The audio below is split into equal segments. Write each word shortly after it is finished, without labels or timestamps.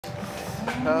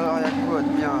Alors, y'a quoi de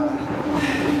bien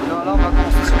non, là, on va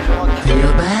commencer sur du rock.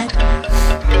 Feel that?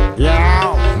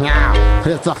 Yo,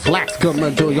 it's a flex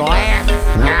coming to your ass.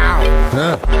 Now,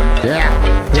 yeah.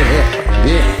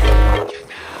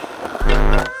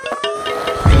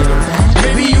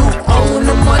 Maybe you own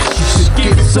a much, you should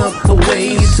get some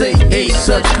away. Say hey,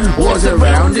 such was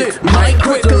around it. Might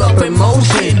quickle up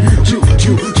emotion.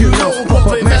 You know,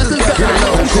 puppet masters got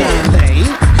no champagne.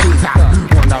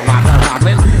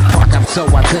 Fuck up, so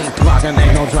I think plugging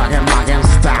ain't no drugging, mugging.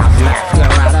 Stop laughter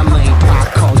out of me. Pop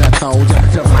culture told ya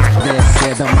to mock this,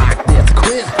 said to mock this.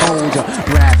 Quit, hold your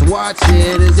breath, watch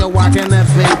it as you're walking that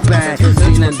feedback.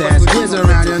 Feeling that squeeze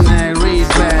around your neck, reach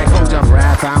back. Hold your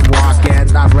breath, I'm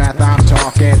walking, my breath, I'm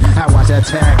talking. I watch a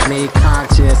technique,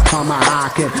 conscious,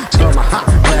 tomahawking, tomahawk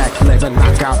back, flip and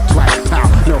knock out twice, pow.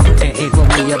 No, it ain't for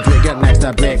me, a bigger next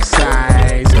to big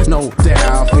size. No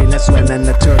doubt, feeling swimming,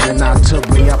 the turning out to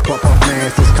be a proper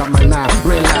man. It's coming out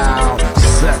real loud.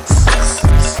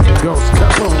 Goes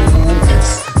kaboom.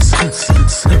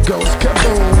 Goes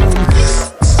kaboom.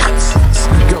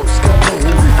 Goes kaboom.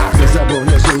 I guess I want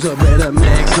your shoes, I better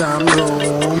make some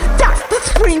room. Dr.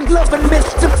 Scream, love and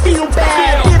Mr. Feel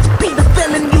Bad. It's Peter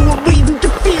telling you a reason to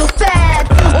feel sad.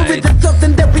 Or is it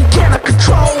something that we cannot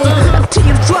control? A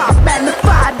teardrop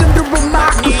magnified under a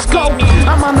microscope.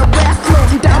 I'm on a raft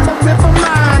floating down the river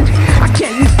line. I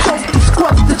can't use soap to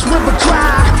scrub this river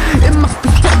dry. It must be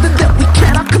something that we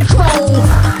cannot control.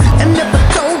 And never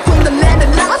stole from the land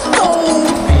of lost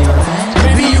souls.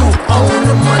 Maybe you own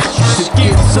a much, you should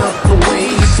get some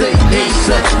away. Say hey,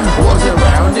 such was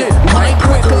around it. Might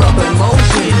quickle up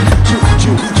emotion.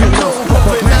 You know,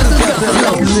 puppet masters got the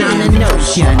On a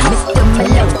notion,